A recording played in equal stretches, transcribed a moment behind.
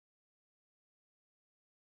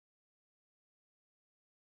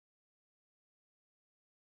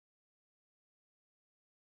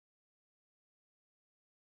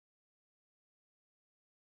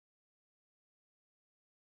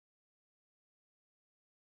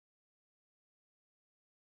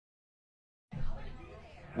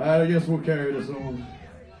Alright, I guess we'll carry this on.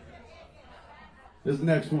 This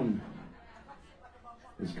next one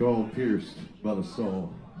is called Pierced by the Saw.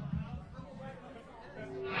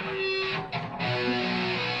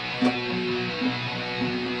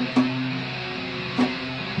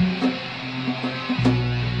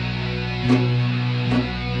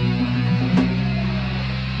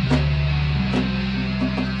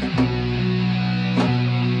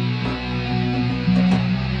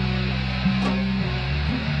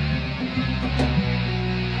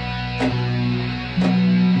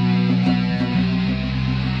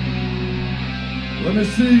 Let me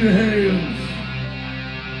see your hands.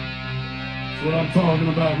 That's what I'm talking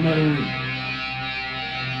about, Mary.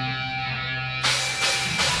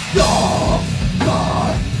 God,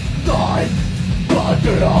 God, God, God,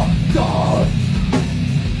 God, God,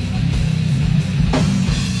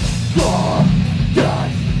 God, God,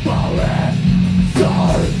 God, God, God,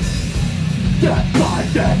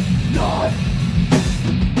 God,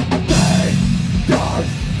 God,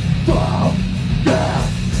 God,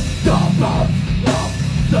 God, God, God,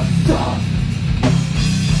 the sun.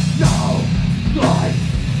 No life,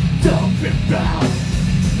 don't be bound.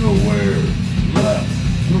 Nowhere left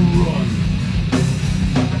to run.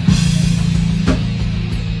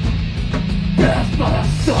 Passed by the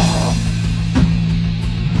sun.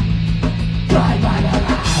 Died by the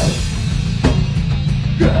light.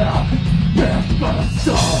 Yeah, passed by the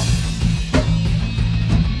sun.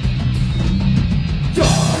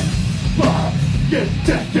 Done by this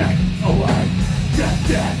decade away.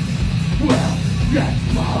 Dead, well, let's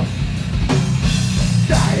move.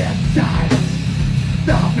 Die inside,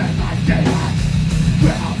 stop in my daylight.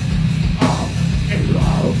 Well, I'm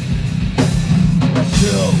alone. A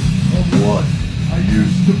shell of what I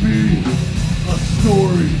used to be. A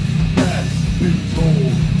story that's been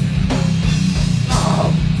told.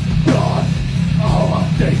 I'm gone, all of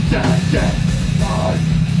these actions. I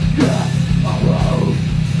get alone.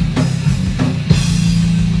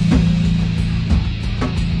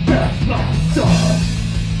 That's my son.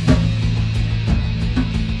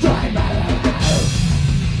 Time out of the house.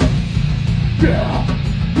 Yeah,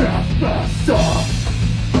 that's my son.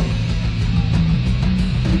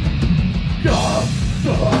 God,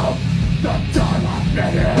 the time I've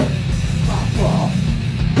been here. I fall,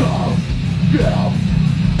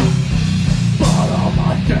 follow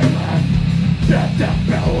my daylight. Death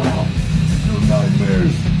farewell. No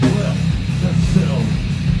nightmares left to sell.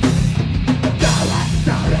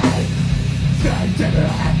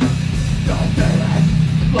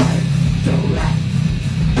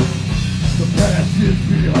 The past is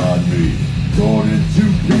behind me, torn into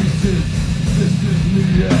pieces. This is me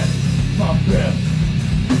at my best.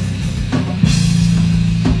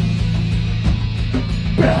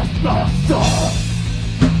 Best my soul.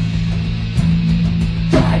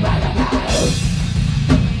 Time out of the house.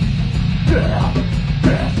 Yeah,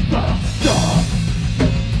 best my soul.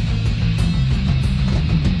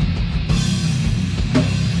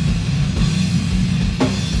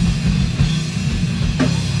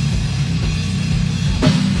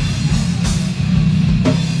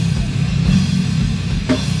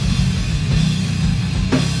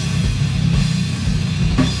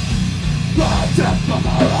 That's my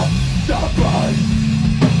heart, no pain.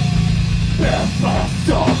 There's my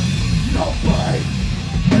soul, no pain.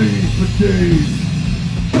 Need for days.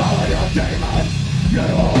 Follow your demon, get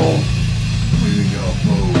old. Bleeding your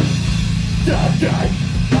food. Dead,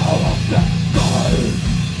 all of the fire.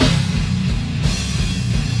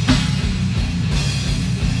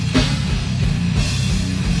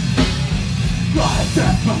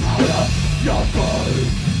 That's my heart, no pain.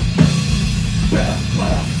 There's my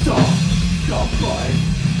soul. Don't play.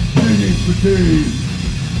 Needing fatigue.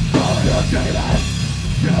 Follow your daylight.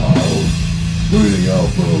 Go. Breathing your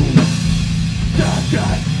food. Get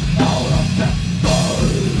out of the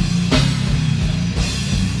fire.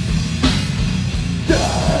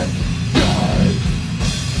 Dead.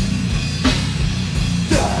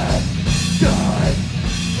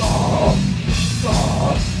 Oh,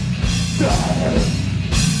 dead.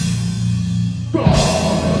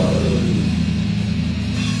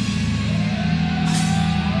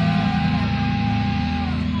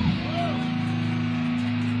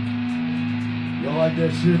 Y'all like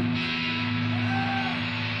that shit?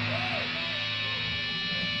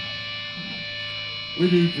 We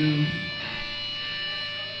do too.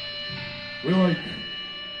 We like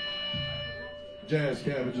jazz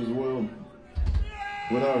cabbage as well,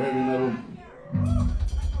 without heavy metal.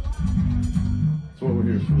 That's what we're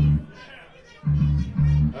here for.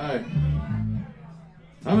 Alright.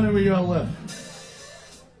 How many we got left?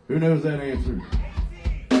 Who knows that answer?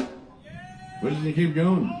 Where does he keep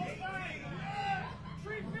going?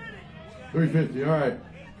 350, all right.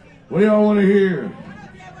 What do y'all want to hear?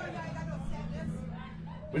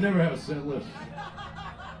 We never have a set list.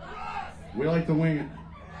 We like to wing it.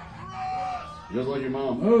 Just like your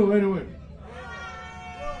mom. Oh, wait a minute.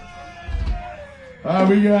 All right,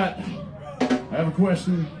 we got, I have a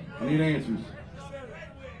question. I need answers.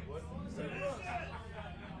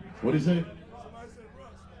 What do you say?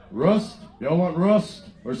 Rust? Y'all want rust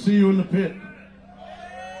or see you in the pit?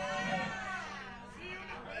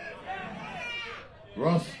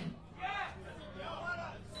 Rust.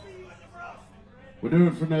 We'll do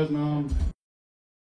it for Nesnom.